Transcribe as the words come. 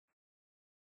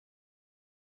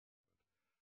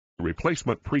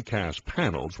Replacement precast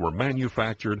panels were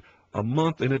manufactured a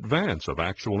month in advance of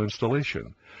actual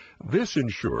installation. This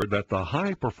ensured that the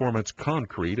high-performance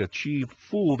concrete achieved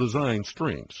full design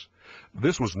strengths.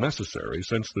 This was necessary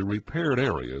since the repaired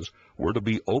areas were to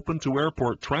be open to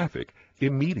airport traffic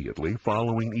immediately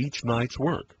following each night's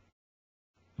work.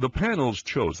 The panels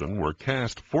chosen were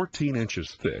cast 14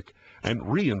 inches thick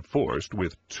and reinforced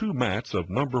with 2 mats of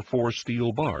number 4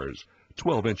 steel bars,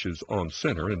 12 inches on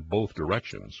center in both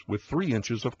directions, with 3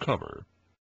 inches of cover.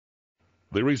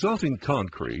 The resulting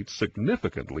concrete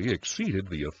significantly exceeded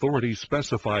the authority's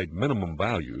specified minimum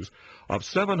values of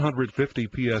 750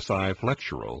 psi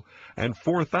flexural and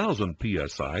 4,000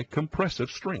 psi compressive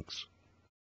strengths.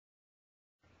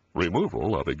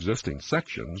 Removal of existing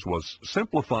sections was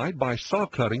simplified by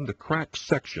saw-cutting the cracked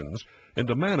sections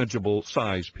into manageable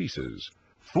size pieces.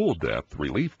 Full-depth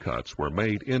relief cuts were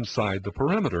made inside the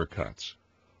perimeter cuts.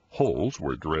 Holes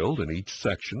were drilled in each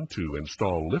section to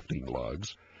install lifting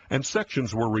lugs, and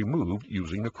sections were removed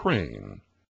using a crane.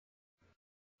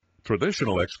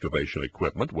 Traditional excavation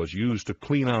equipment was used to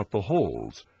clean out the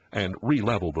holes and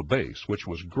re-level the base, which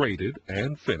was graded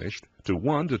and finished to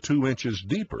 1 to 2 inches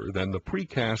deeper than the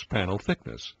precast panel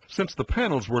thickness. Since the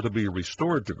panels were to be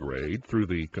restored to grade through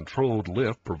the controlled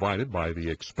lift provided by the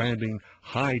expanding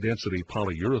high-density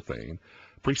polyurethane,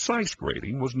 precise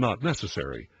grading was not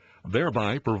necessary,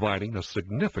 thereby providing a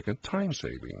significant time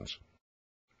savings.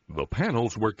 The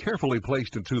panels were carefully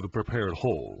placed into the prepared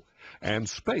hole and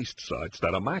spaced such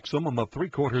that a maximum of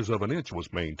 3/4 of an inch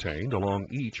was maintained along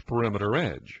each perimeter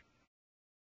edge.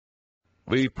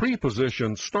 The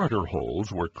pre-positioned starter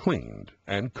holes were cleaned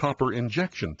and copper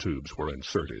injection tubes were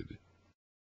inserted.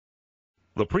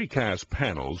 The precast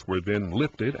panels were then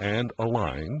lifted and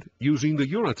aligned using the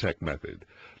Uretek method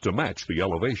to match the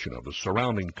elevation of the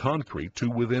surrounding concrete to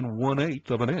within 1/8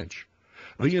 of an inch.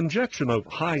 The injection of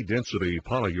high-density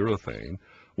polyurethane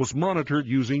was monitored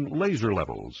using laser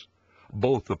levels.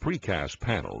 Both the precast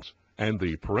panels and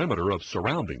the perimeter of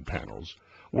surrounding panels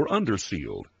were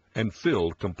undersealed and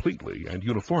filled completely and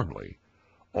uniformly.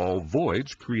 All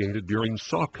voids created during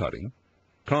saw cutting,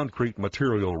 concrete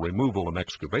material removal and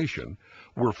excavation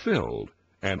were filled,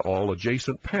 and all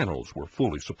adjacent panels were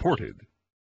fully supported.